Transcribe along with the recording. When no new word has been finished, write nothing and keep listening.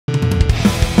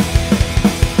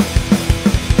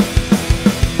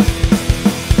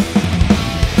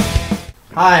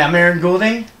Hi, I'm Aaron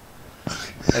Goulding,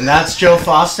 and that's Joe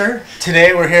Foster.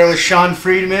 Today we're here with Sean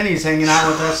Friedman. He's hanging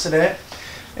out with us today,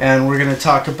 and we're going to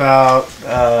talk about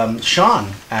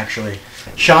Sean, actually.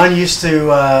 Sean used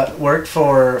to work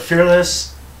for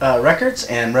Fearless Records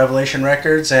and Revelation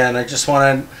Records, and I just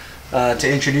wanted to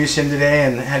introduce him today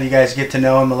and have you guys get to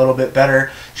know him a little bit better.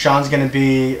 Sean's going to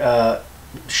be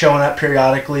showing up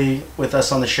periodically with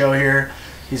us on the show here.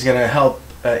 He's going to help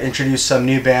introduce some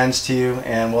new bands to you,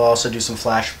 and we'll also do some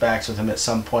flashbacks with him at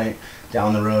some point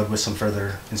down the road with some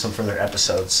further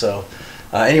episodes. So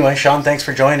anyway, Sean, thanks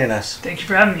for joining us. Thank you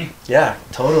for having me. Yeah,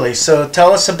 totally. So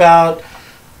tell us about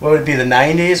what would be the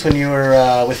 90s when you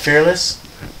were with Fearless.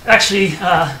 Actually,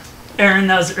 Aaron,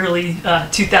 that was early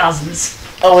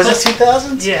 2000s. Oh, was it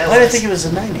 2000s? Yeah. I didn't think it was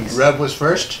the 90s. Rev was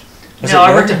first? No,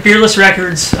 I worked at Fearless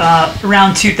Records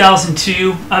around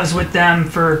 2002. I was with them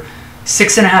for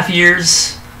 6.5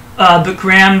 years, but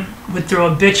Graham would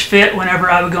throw a bitch fit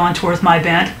whenever I would go on tour with my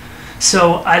band.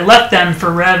 So I left them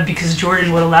for Rev because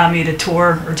Jordan would allow me to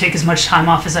tour or take as much time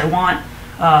off as I want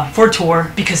for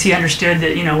tour, because he understood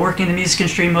that, you know, working in the music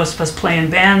industry, most of us play in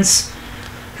bands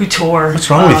who tour. What's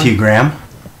wrong with you, Graham?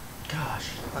 Gosh,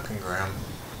 fucking Graham.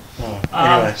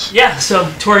 Yeah, so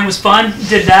touring was fun.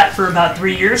 Did that for about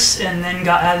 3 years, and then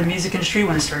got out of the music industry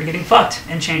when it started getting fucked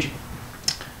and changing.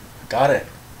 Got it.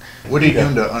 What are you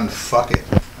doing to unfuck it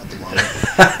at the moment?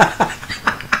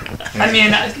 I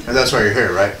mean... And that's why you're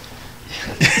here, right?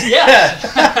 Yeah.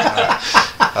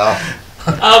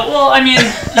 Well, I mean,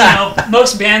 you know,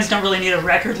 most bands don't really need a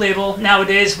record label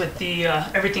nowadays with the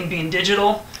everything being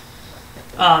digital.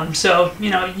 So,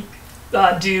 you know,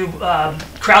 do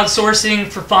crowdsourcing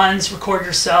for funds, record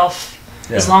yourself.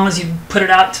 Yeah. As long as you put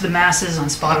it out to the masses on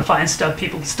Spotify and stuff,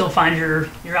 people can still find your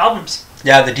albums.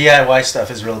 Yeah, the DIY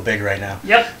stuff is real big right now.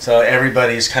 Yep. So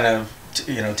everybody's kind of,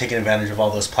 you know, taking advantage of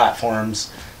all those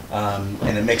platforms,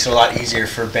 and it makes it a lot easier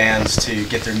for bands to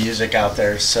get their music out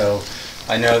there. So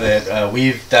I know that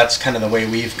that's kind of the way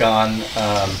we've gone.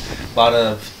 A lot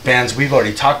of bands we've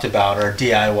already talked about are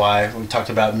DIY. We talked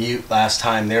about Mute last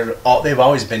time. They've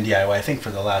always been DIY, I think,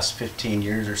 for the last 15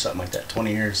 years or something like that,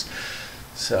 20 years.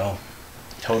 So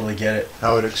totally get it. That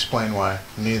would explain why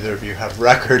neither of you have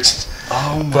records.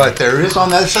 Oh my But there is on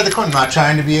the other side of the coin. I'm not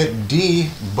trying to be a D,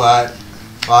 but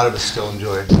a lot of us still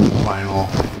enjoy vinyl.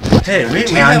 Hey, we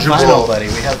have vinyl, buddy.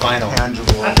 We have vinyl.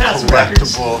 Tangible, I've had some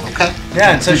records. collectible. Okay.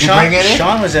 Yeah, and so Did you bring any?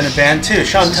 Sean was in a band too.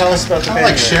 Sean, tell us about the band.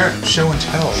 I like show and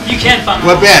tell. You can't find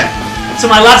What band? So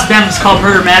my last band was called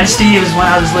Majesty. It was when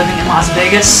I was living in Las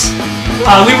Vegas.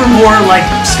 We were more like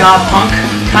ska punk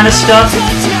kind of stuff.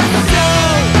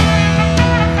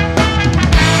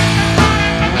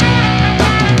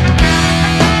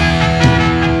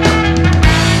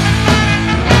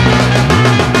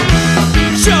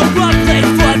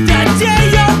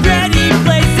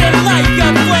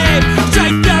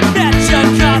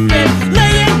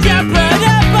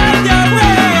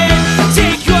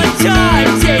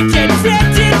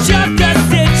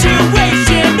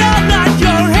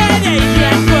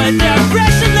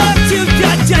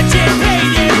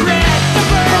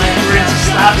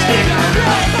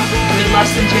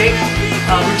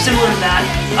 We were similar to that,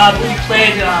 but we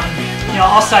played, you know,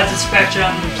 all sides of the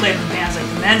spectrum. We played with bands like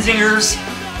the Menzingers,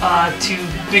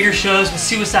 to bigger shows with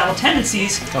suicidal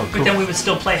tendencies. Oh, cool. But then we would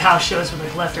still play house shows with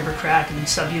like Leftover Crack and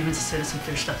Subhumans and Citizen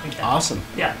Fish, stuff like that. Awesome.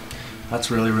 Yeah. That's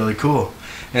really, really cool.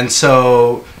 And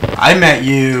so I met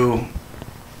you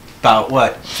about,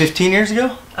 what, 15 years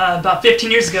ago? About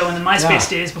 15 years ago in the MySpace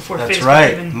days before that's Facebook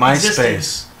right. even MySpace.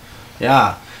 existed.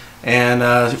 Yeah. And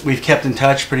we've kept in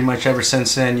touch pretty much ever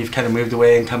since then. You've kind of moved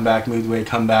away and come back, moved away,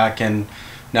 come back, and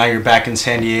now you're back in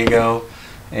San Diego.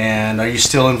 And are you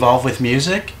still involved with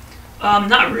music?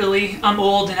 Not really. I'm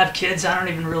old and have kids. I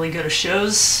don't even really go to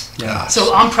shows. Yeah.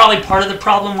 So I'm probably part of the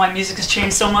problem why music has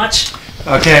changed so much.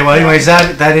 Okay, well, anyways,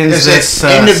 that ends this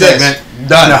end of segment. This.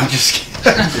 Done. No, I'm just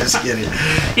kidding. Just kidding.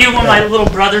 Even when my little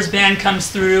brother's band comes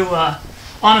through,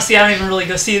 honestly, I don't even really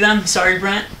go see them. Sorry,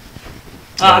 Brent.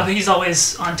 But he's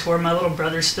always on tour. My little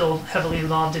brother's still heavily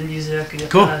involved in music.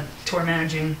 Cool. Tour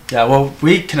managing. Yeah, well,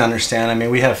 we can understand. I mean,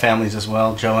 we have families as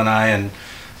well, Joe and I,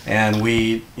 and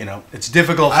we, you know, it's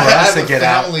difficult for us to get out.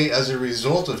 I have a family as a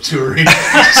result of touring. So,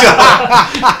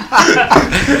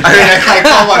 I mean, I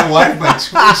call my wife my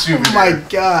tour souvenir. Oh my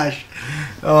gosh.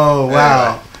 Oh,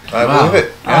 wow. Anyway, I believe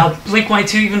it. Yeah.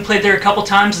 Blink-182 even played there a couple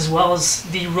times, as well as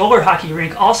the roller hockey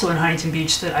rink, also in Huntington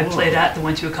Beach, that I played at, that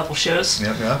went to a couple shows.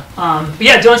 Yep, yeah. But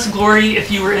yeah, Donuts and Glory,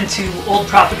 if you were into old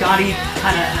Propaganda,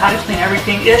 kind of How to Clean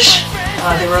Everything-ish,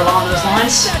 they were along those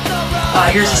lines.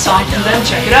 Here's a song from them,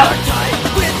 check it out.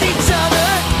 With each other,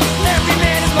 every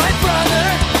man is my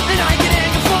brother, and I can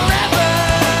hang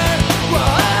forever.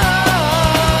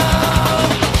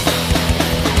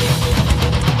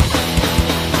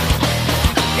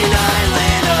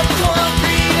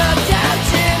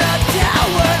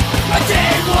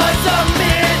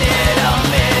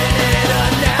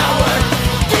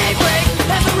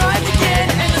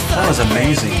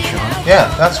 amazing, Sean.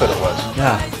 Yeah, that's what it was.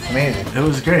 Yeah, Amazing. it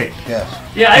was great. Yes.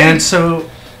 Yeah, And so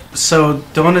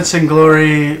Donuts and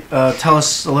Glory, tell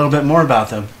us a little bit more about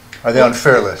them. Are they on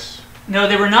Fearless? no,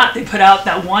 they were not. They put out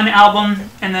that one album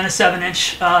and then a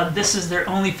 7-inch. This is their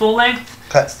only full length,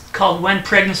 Cut. called When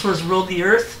Pregnancies Ruled the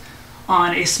Earth,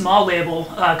 on a small label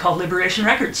called Liberation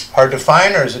Records. Hard to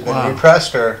find, or has it been Wow.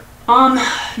 repressed, or?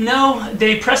 No,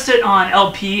 they pressed it on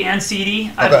LP and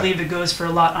CD. I Okay. believe it goes for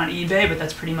a lot on eBay, but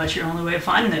that's pretty much your only way of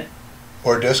finding it.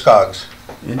 Or Discogs?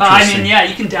 I mean, yeah,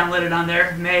 you can download it on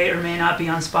there. May or may not be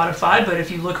on Spotify, but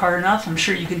if you look hard enough, I'm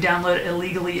sure you can download it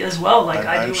illegally as well, like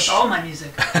I do with all my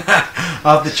music.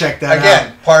 I'll have to check that out.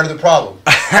 Again, part of the problem.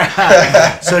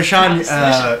 So Sean, Not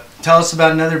the solution. tell us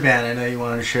about another band I know you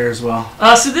wanted to share as well.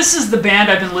 So this is the band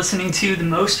I've been listening to the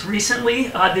most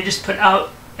recently. They just put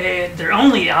out their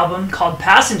only album called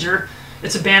Passenger.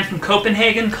 It's a band from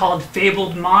Copenhagen called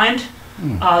Fabled Mind.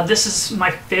 This is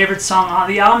my favorite song on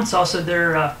the album. It's also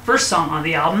their first song on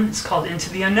the album. It's called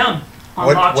Into the Unknown on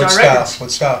What Lockjaw style? Records.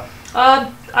 What style?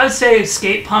 I would say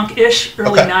skate punk-ish,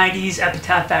 early Okay. 90s,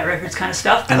 Epitaph Fat Records kind of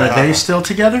stuff. And are they still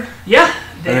together? Yeah,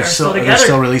 they are still Are they together.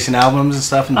 still releasing albums and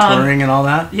stuff and touring and all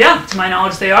that? Yeah, to my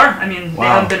knowledge, they are. I mean, Wow. they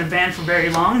haven't been a band for very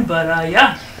long, but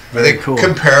yeah. Are they cool.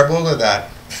 comparable to that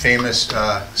famous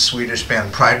Swedish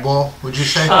band Pride Bowl, would you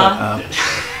say?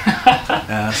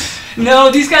 Yes.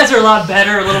 No, these guys are a lot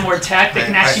better, a little more tech. They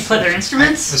can actually play their I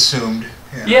instruments. assumed.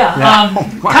 Yeah, Yeah.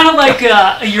 kind of like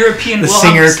a European The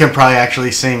Wilhelm. singer can probably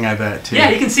actually sing, I bet, too. Yeah,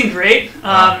 he can sing great.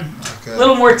 A Okay.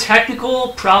 little more technical,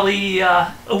 probably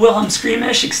a Wilhelm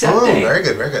Screamish, except Oh, they very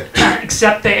good, very good.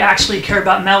 except they actually care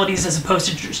about melodies as opposed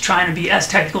to just trying to be as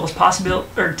technical as possible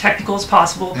or technical as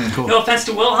possible. Cool. No offense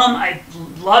to Wilhelm, I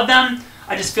love them.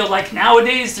 I just feel like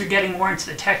nowadays they're getting more into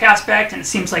the tech aspect, and it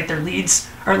seems like their leads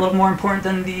are a little more important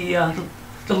than the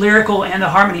lyrical and the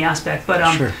harmony aspect. But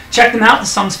Sure. check them out. The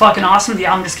song's fucking awesome. The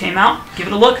album just came out. Give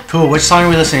it a look. Cool. Which song are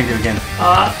we listening to again?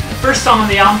 The first song on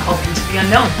the album called Into the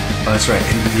Unknown. Oh, that's right.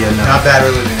 Into the Unknown. Not bad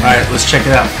religion. All right, let's check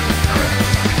it out.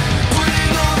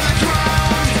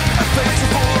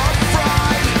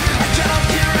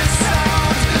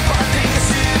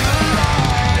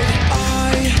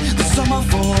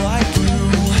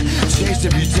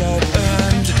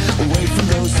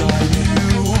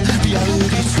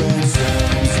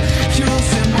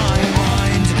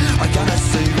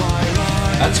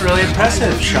 That's really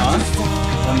impressive, Sean.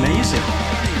 Amazing.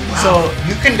 So,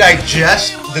 You can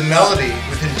digest the melody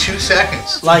within 2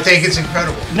 seconds. Like- I think it's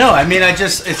incredible. no, I mean,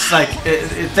 it's like,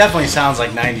 it definitely sounds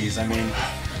like 90s. I mean,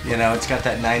 you know, it's got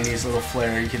that 90s little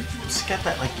flair. It's got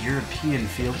that, like, European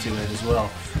feel to it as well.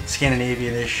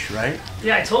 Scandinavian-ish, right?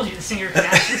 Yeah, I told you the singer can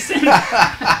actually sing.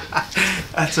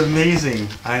 That's amazing.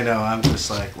 I know. I'm just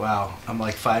like, wow. I'm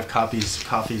like 5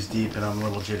 coffees deep, and I'm a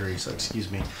little jittery, so excuse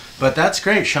me. But that's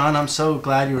great, Sean. I'm so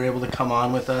glad you were able to come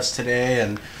on with us today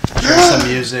and share some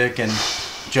music. And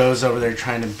Joe's over there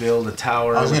trying to build a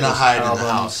tower. I was with going to his hide in albums.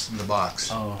 the house, in the box.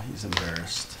 Oh, he's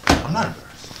embarrassed. I'm not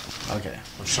embarrassed. Okay.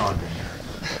 With Sean being here.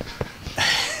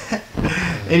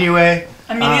 Anyway.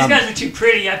 I mean, these guys are too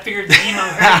pretty. I figured the emo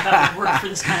haircut would work for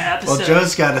this kind of episode. Well,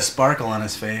 Joe's got a sparkle on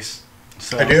his face.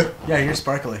 So, I do? Yeah, you're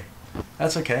sparkly.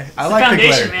 That's okay. I the like the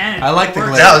foundation, glitter. man. I like It the works.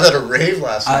 glitter. Yeah, I was at a rave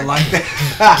last night. I like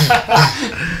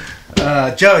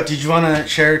that. Joe, did you want to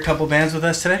share a couple bands with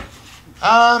us today?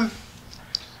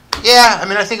 Yeah, I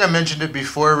mean, I think I mentioned it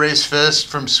before. Raise Fist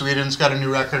from Sweden's got a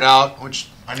new record out, which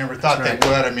I never thought That's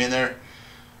they right. would. I mean, they're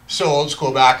so old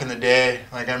school back in the day.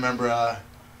 Like, I remember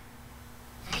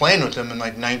playing with them in,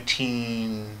 like,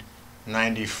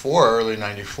 1994, early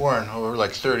 94, and we're,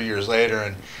 like, 30 years later.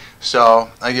 And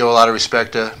so I give a lot of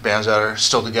respect to bands that are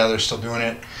still together, still doing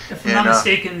it. If I'm not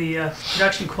mistaken, the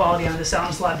production quality on this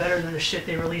sounds a lot better than the shit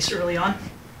they released early on.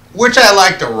 Which I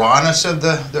like the rawness of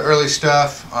the early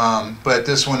stuff, but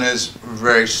this one is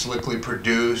very slickly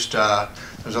produced.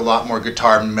 There's a lot more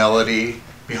guitar melody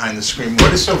behind the scream.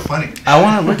 What is so funny? I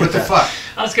want to look What at the that. fuck?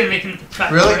 I was going to make a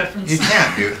Pride Really? reference. You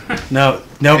can't, dude. No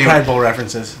Anyway. Pride Bowl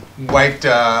references. White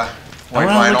I want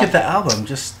to vinyl. look at the album.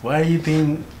 Just why are you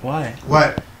being why?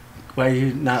 What? Why are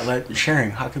you not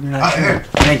sharing? How come you're not sharing? Here.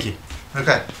 Thank you.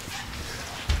 Okay.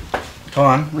 Go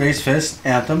on. Raise Fist.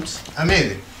 Anthems.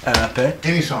 Amazing. Epic.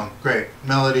 Any song, great.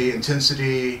 Melody,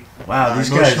 intensity, Wow, these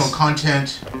emotional guys.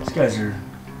 content. These guys are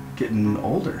getting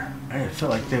older. I feel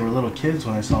like they were little kids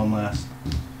when I saw them last.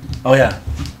 Oh yeah.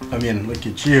 I mean, look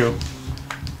at you.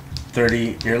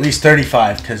 30. You're at least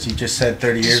 35 because you just said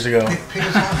 30 years ago. Pick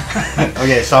a song.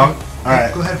 Okay, song. All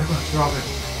right. Go ahead, pick one. You're all good.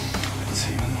 Let's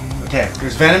see. Okay,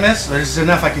 there's Venomous. There's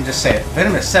enough I can just say it.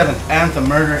 Venomous, 7th, Anthem,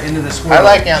 Murder, Into This World. I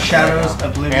like Anthem Shadows, right now.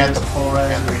 Oblivion, Anthem.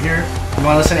 Polarized. We're here. You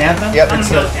want to listen to Anthem? Yep. I'm It's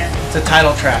going to go a, with Anthem. It's a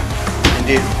title track.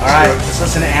 Indeed. All right, let's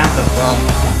listen to Anthem.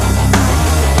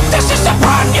 This is a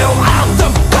brand new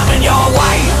anthem coming your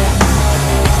way.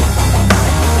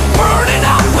 Burning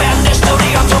up in the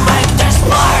studio to make this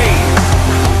play.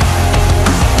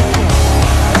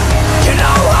 You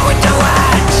know how we do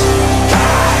it.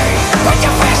 Hey, put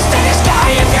your fist in the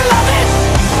sky if you love it.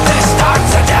 This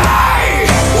starts today.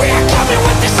 We are coming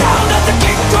with the sound of the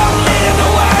kick drum leading the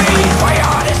way. For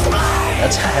your display.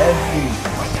 That's heavy.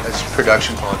 That's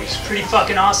production qualities. Pretty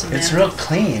fucking awesome, man. It's real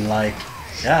clean, like,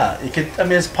 yeah, you could, I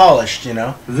mean, it's polished, you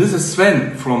know? This is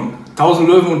Sven from 1000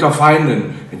 Löwen unter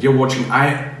Feinden, and you're watching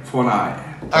Eye for an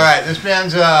Eye. Alright, this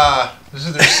band's, this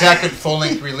is their second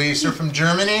full-length release. They're from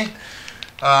Germany.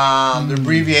 They're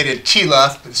abbreviated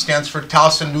TLUF, it stands for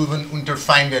 1000 Löwen unter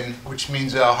Feinden, which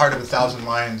means Heart of 1,000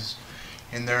 Lions.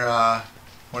 And they're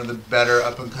one of the better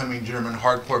up-and-coming German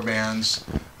hardcore bands.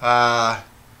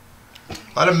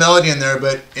 A lot of melody in there,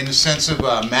 but in the sense of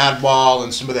Madball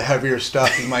and some of the heavier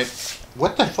stuff, you might...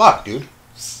 What the fuck, dude?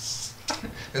 Is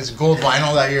gold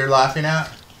vinyl that you're laughing at?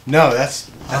 No, that's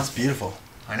beautiful.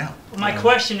 I know. Well, my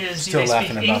question is, do Still they speak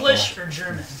laughing about English or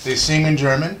German? They sing in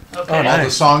German. Okay. Oh, All nice.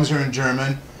 the songs are in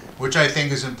German, which I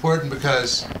think is important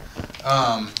because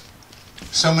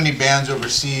so many bands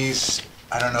overseas,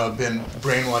 I don't know, have been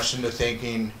brainwashed into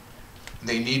thinking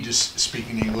they need to speak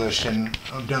in English, and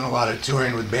I've done a lot of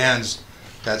touring with bands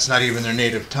that's not even their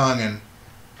native tongue, and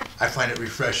I find it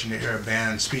refreshing to hear a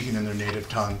band speaking in their native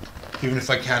tongue. Even if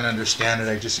I can't understand it,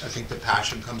 I think the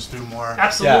passion comes through more.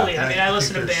 Absolutely. Yeah. I mean, I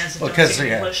listen to bands that Well, don't because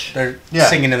speak English. they're Yeah.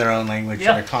 singing in their own language.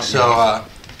 Yeah. And they're So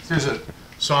there's a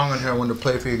song on here I wanted to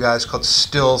play for you guys called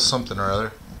Still Something or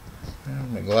Other. I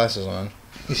have my glasses on.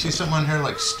 You see something on here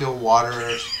like Still Water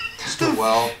or Still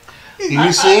Well?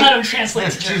 You see? I don't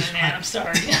translate to German, man. I'm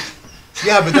sorry.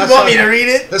 Yeah, but you that's want me to read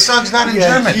it? The song's not in Yeah,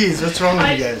 German. jeez, what's wrong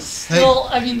with you guys? Still,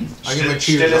 I mean, I get my Stilles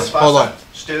cheers on. Hold on.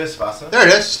 Stilles Wasser. There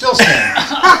it is. Still stand.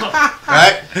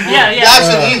 Right? yeah. That's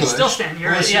in English. Still stand.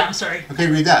 You're right. Yeah, I'm sorry. Okay,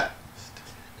 read that.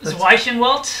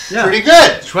 Zweichenwelt? Yeah. Pretty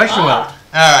good. Schweichenwald.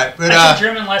 Ah, All right, but I took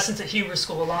German lessons at Huber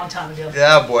School a long time ago.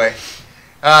 yeah, boy.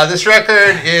 This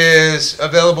record is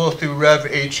available through Rev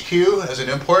HQ as an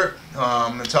import.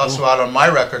 It's also out on my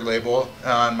record label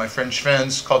on my French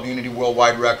friends called Unity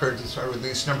Worldwide Records. It's our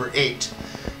release number 8.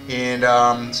 And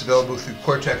it's available through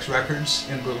Cortex Records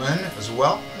in Berlin as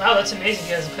well. Wow, that's amazing.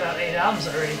 You guys have put out 8 albums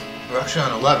already. We're actually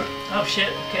on 11. Oh, shit.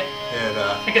 Okay. And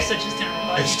I guess I just didn't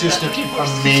realize. it's you just got a few more.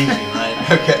 amazing, right?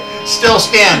 Okay. Still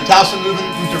stand. 1000 Löwen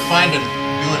unter Feinden.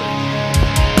 Do it.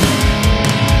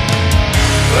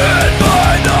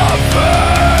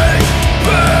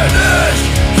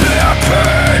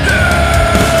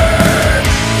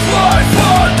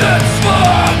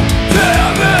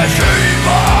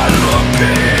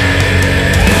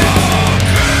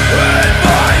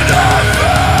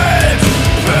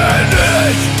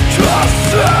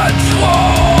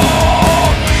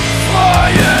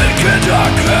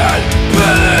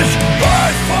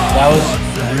 That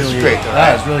was really great, though, That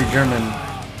right? was really German.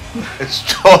 It's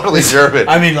totally German.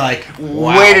 I mean, like,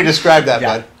 wow. Way to describe that,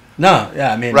 Yeah. bud. No,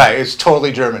 yeah, I mean, Right, it's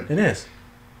totally German. It is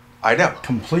I know.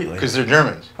 completely. Because they're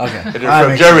Germans. Okay, And they're That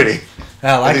from makes Germany. sense.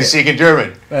 Yeah, I like And they it. speak in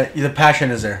German. The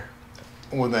passion is there.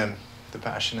 Well, then, the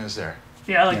passion is there.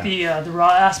 Yeah, I like the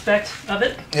raw aspect of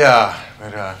it. Yeah,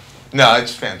 but no,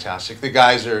 it's fantastic. The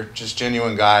guys are just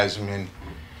genuine guys. I mean,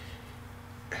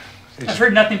 I've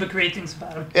heard nothing but great things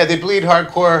about them. yeah, they bleed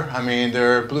hardcore. I mean,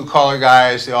 they're blue collar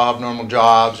guys. They all have normal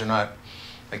jobs. They're not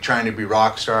like trying to be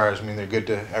rock stars. I mean, they're good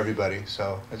to everybody.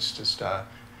 So it's just it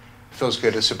feels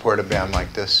good to support a band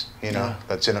like this. You know,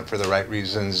 that's in it for the right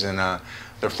reasons, and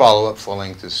their follow-up full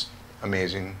length is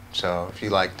amazing. So if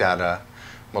you like that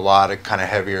melodic, kind of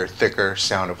heavier, thicker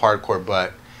sound of hardcore,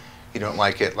 but you don't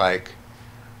like it like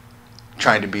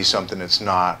trying to be something that's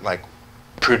not, like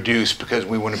produced because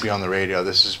we want to be on the radio.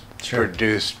 This is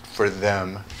produced for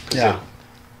them. Yeah.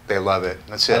 They love it.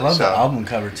 That's it. I love So, the album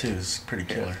cover too. It's pretty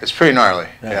killer. it's pretty gnarly.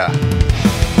 Yeah.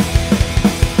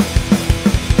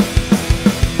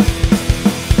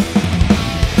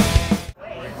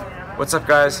 What's up,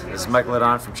 guys? This is Mike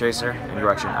Ledonne from Chaser, and you're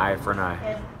watching Eye for an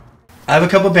Eye. I have a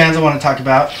couple bands I want to talk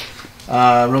about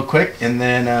real quick, and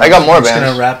then I got more I'm just bands.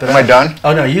 gonna wrap it Am up. I done?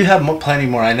 Oh no, you have plenty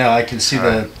more. I know. I can see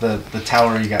the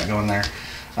tower you got going there.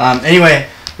 Anyway,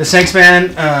 the next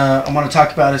band I want to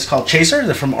talk about is called Chaser.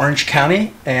 They're from Orange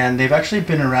County, and they've actually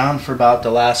been around for about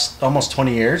the last almost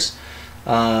 20 years.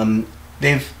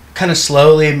 They've kind of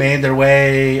slowly made their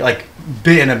way, like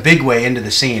in a big way, into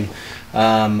the scene.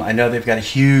 I know they've got a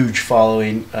huge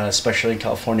following, especially in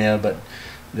California, but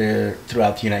they're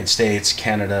throughout the United States,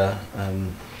 Canada,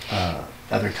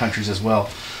 other countries as well.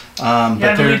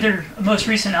 I believe their most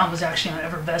recent album was actually on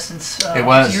Effervescence. It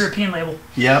was. It's a European label.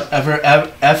 Yep,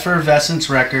 Effervescence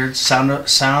Records, Sound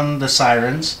the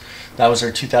Sirens. That was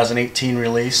their 2018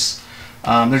 release.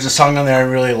 There's a song on there I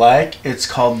really like. It's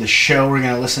called The Show. We're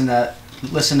going to listen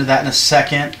to that in a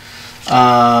second.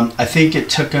 I think it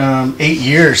took them 8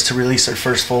 years to release their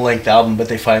first full-length album, but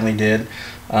they finally did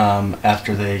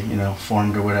after they,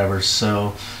 formed or whatever.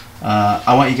 So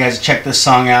I want you guys to check this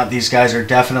song out. These guys are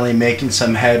definitely making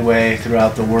some headway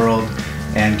throughout the world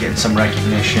and getting some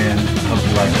recognition. Hope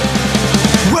you like it.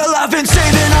 Well, I've been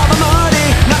saving all the money,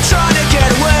 not trying to get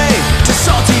away to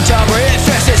salty job where it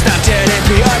fest is not dead in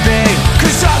PRB.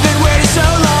 Cause I've been waiting so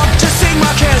long to sing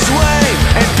my cares away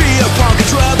and be a punk and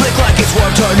public like it's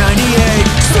Warped Tour 98.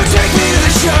 So take me to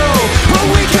the show, a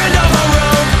weekend on my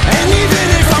road. And even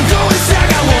if I'm going sag,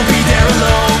 I won't be there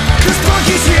alone. Cause punk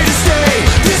is here to stay,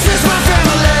 this is my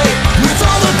family. With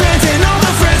all the bands and all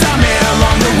the friends I made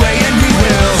along the way, and we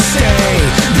will stay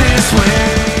this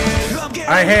way.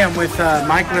 Alright, hey, I'm with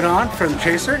Mike Ledonne from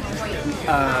Chaser.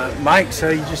 Mike, so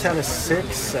you just had a sick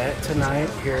set tonight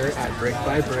here at Brick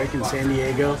by Brick in San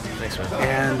Diego. Thanks, man.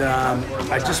 And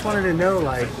I just wanted to know,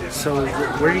 so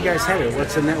where are you guys headed?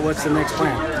 What's the next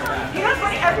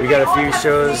plan? We got a few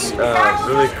shows,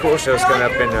 really cool shows coming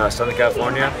up in Southern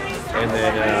California, and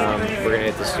then we're gonna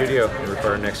hit the studio and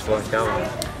record our next full-length album.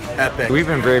 Epic. We've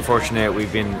been very fortunate.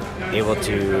 We've been able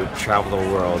to travel the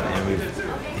world, and we've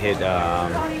hit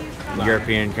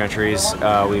European countries.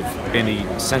 We've been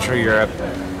to Central Europe.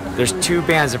 There's two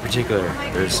bands in particular.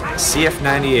 There's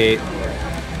CF98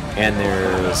 and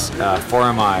there's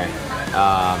 4MI.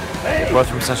 They're both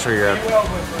from Central Europe.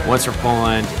 One's from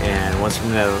Poland and one's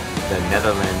from the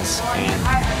Netherlands. And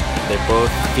they're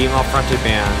both female-fronted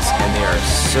bands, and they are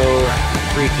so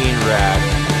freaking rad.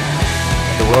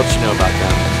 The world should know about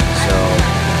them. So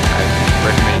I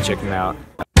recommend checking them out.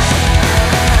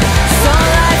 So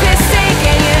life is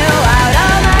taking you out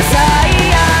of my sight.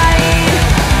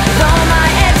 Though my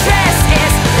interest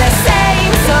is the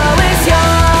same, so is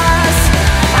yours.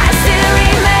 I still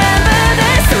remember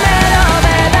the smell of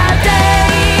it that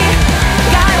day.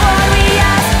 Got what we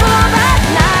asked for, but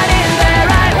not in the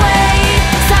right way.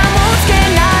 Some wounds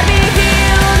cannot be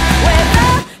healed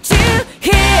without you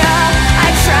here. I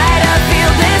try to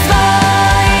fill this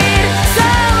void, so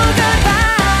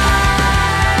goodbye.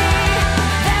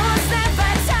 There was never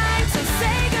time to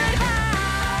say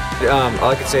goodbye. All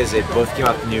I can say is they both came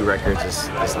out with new records this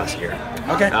last year.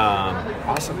 Okay.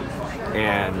 Awesome.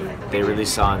 And they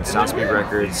released on Soundspeed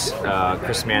Records,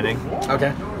 Chris Manning.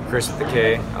 Okay. Chris with the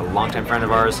K, a longtime friend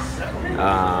of ours,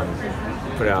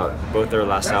 put out both their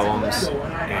last albums,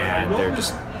 and they're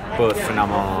just both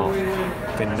phenomenal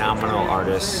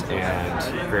artists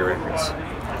and great records.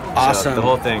 Awesome. So the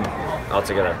whole thing all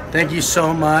together. Thank you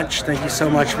so much. Thank you so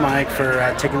much, Mike,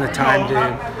 for taking the time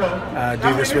to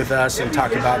do this with us and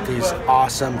talk about these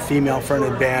awesome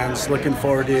female-fronted bands. Looking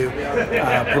forward to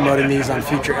promoting these on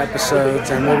future episodes,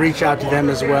 and we'll reach out to them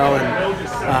as well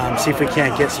and see if we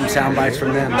can't get some sound bites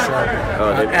from them. So,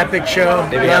 epic show.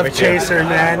 Love Chaser,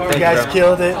 man. You guys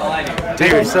killed it.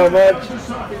 Thank you so much.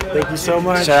 Thank you so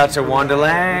much. Shout out to Wanda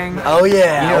Lang. Oh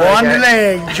yeah, Wanda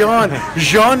Lang,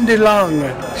 Jean DeLong.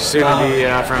 Soon to be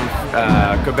from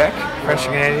Quebec, French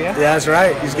Canada. Yeah, that's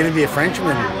right. He's going to be a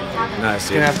Frenchman. Nice.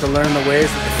 He's going to have to learn the ways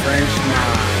of the French.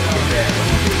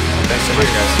 Thanks so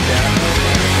much, guys.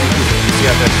 Thank you. See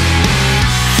you out there.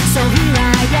 So here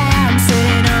I am,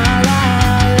 sitting all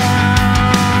alone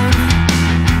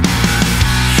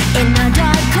in the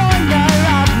dark corner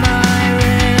of my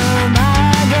room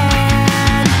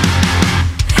again.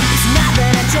 It's not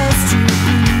that I chose to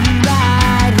be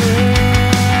right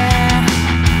here.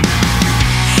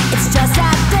 It's just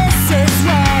that this is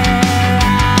where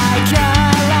I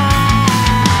collide.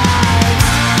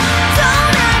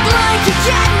 Don't act like you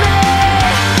get me.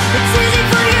 It's easy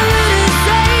for you to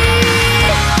say.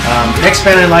 Next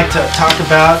band I'd like to talk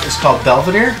about is called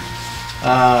Belvedere.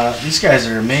 These guys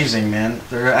are amazing, man.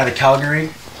 They're out of Calgary,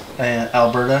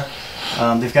 Alberta.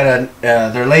 They've got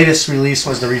their latest release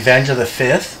was The Revenge of the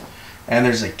Fifth, and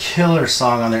there's a killer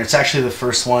song on there. It's actually the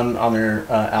first one on their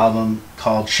album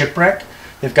called Shipwreck.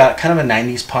 They've got kind of a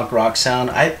 90s punk rock sound.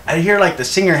 I hear like the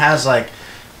singer has like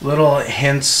little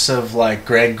hints of like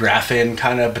Greg Graffin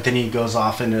kind of, but then he goes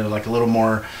off into like a little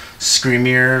more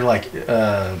screamier like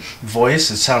voice.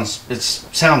 It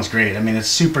sounds great. I mean, it's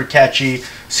super catchy,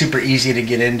 super easy to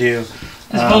get into.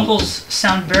 His vocals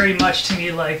sound very much to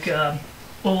me like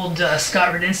old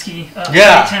Scott Radinsky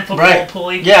Yeah, 10-foot right.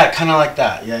 pulley. Yeah, kind of like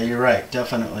that. Yeah, you're right.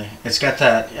 Definitely. It's got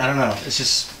that. I don't know.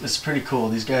 It's pretty cool.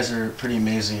 These guys are pretty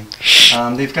amazing.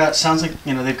 They've got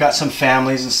they've got some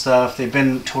families and stuff. They've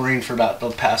been touring for about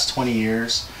the past 20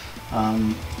 years.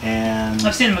 And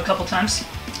I've seen them a couple times.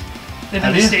 They've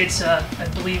been Have to the you? States, I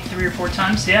believe, 3 or 4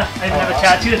 times. Yeah, I even have a awesome.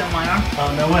 tattoo of them on my arm. Oh,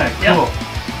 no way. Yeah. Cool.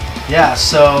 Yeah,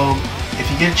 so if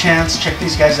you get a chance, check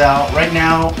these guys out. Right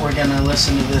now, we're going to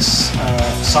listen to this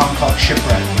song called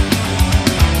Shipwreck.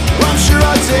 I'm sure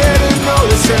I didn't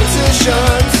notice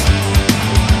transitions.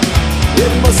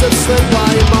 It must have slipped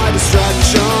by in my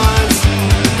distractions.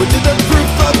 But did the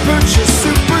proof of purchase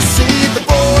supersede the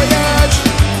voyage?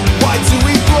 Why do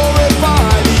we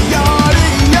glorify the audience?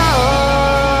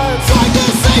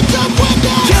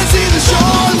 Can't see the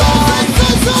shoreline,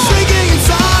 sinking in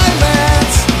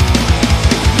silence.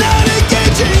 Not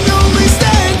engaging, only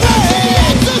staying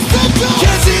vague.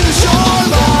 Can't see the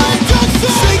shoreline,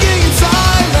 sinking in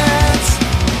silence.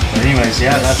 But anyways,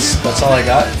 yeah, that's all I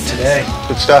got today.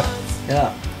 Good stuff.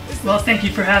 Yeah. Well, thank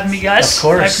you for having me, guys. Of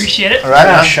course. I appreciate it. All right,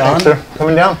 Yeah, man. Sean. Thanks for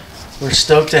coming down. We're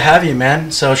stoked to have you,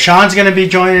 man. So Sean's going to be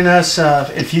joining us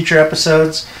in future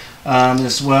episodes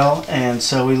as well, and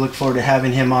so we look forward to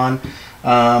having him on.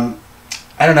 I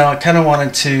don't know. I kind of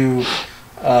wanted to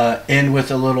end with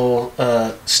a little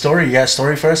story. You got a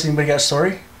story for us? Anybody got a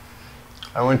story?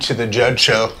 I went to the Judge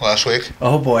show last week.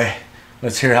 Oh boy,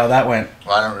 let's hear how that went.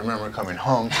 Well, I don't remember coming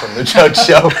home from the Judge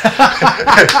show. So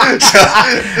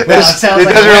Well, it sounds it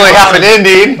like doesn't a really lot. have an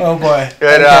ending. Oh boy.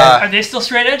 But, Are they still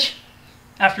straight edge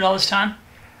after all this time?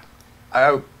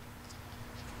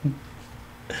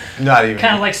 not even.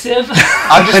 Kind of like Civ,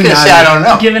 I'm just gonna say I don't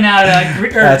know. giving out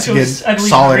That's a good, I believe,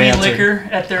 solid green answer. liquor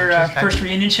at their first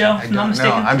reunion show, if I I'm not don't know.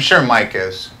 mistaken. I'm sure Mike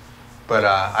is, but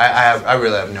I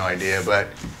really have no idea. But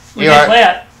Where did they play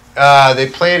at? they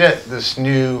played at this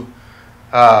new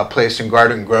place in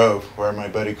Garden Grove where my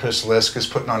buddy Chris Lisk is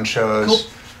putting on shows. Cool.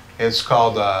 It's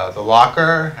called the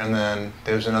Locker, and then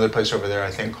there's another place over there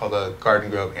I think called the Garden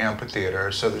Grove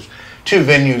Amphitheater. So there's 2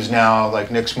 venues now.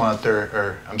 Like next month,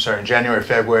 or I'm sorry, in January,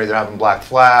 February, they're having Black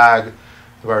Flag.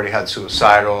 They've already had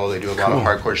Suicidal. They do a lot of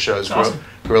hardcore shows. Awesome.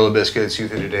 Gorilla Biscuits,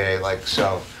 Youth of Today. Like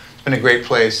so, it's been a great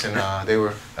place, and they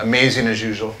were amazing as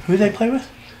usual. Who they play with?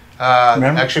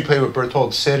 Remember? Actually played with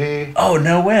Berthold City, Oh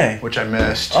no way. which I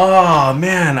missed. Oh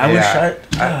man, I Yeah. wish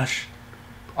gosh.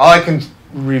 All I can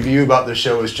review about the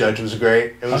show was Judge was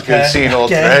great. It was Okay, good seeing old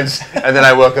okay. friends. And then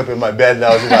I woke up in my bed and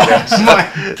that was about it. Oh my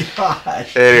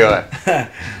gosh. Anyway,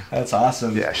 That's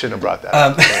awesome. yeah, I shouldn't have brought that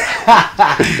up.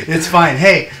 It's fine.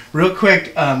 Hey, real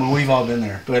quick, well, we've all been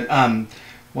there, but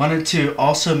wanted to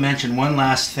also mention one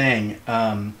last thing.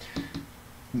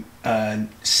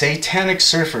 Satanic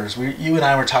Surfers. You and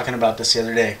I were talking about this the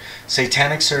other day.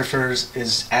 Satanic Surfers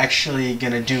is actually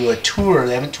going to do a tour.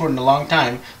 They haven't toured in a long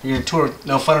time. They're going to tour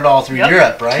No Fun at All through Yep.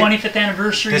 Europe, right? 25th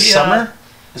anniversary. This summer?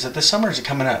 Is it this summer or is it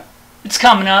coming up? It's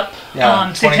coming up.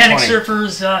 Yeah, Satanic 2020.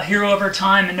 Surfers, Hero of Our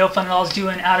Time, and No Fun at All is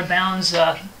doing Out of Bounds.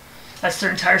 That's their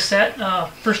entire set.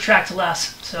 First track to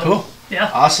last. So, Cool.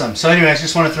 Yeah. Awesome. So anyways,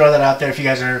 just want to throw that out there. If you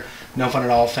guys are No Fun at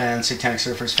All fans, Satanic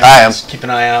Surfers fans, I am. keep an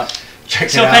eye out. Check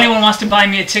So it if out. anyone wants to buy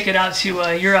me a ticket out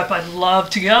to Europe, I'd love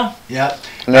to go. Yep.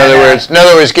 In other words,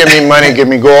 give me money, give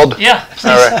me gold. Yeah, please.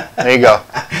 All right, there you go.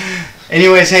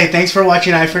 Anyways, hey, thanks for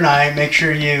watching Eye for an Eye. Make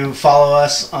sure you follow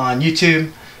us on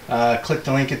YouTube. Click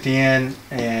the link at the end,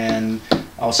 and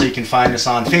also you can find us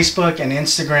on Facebook and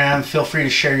Instagram. Feel free to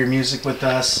share your music with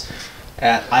us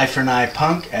at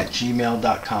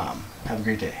eyeforaneyepunk@gmail.com. Have a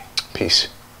great day. Peace.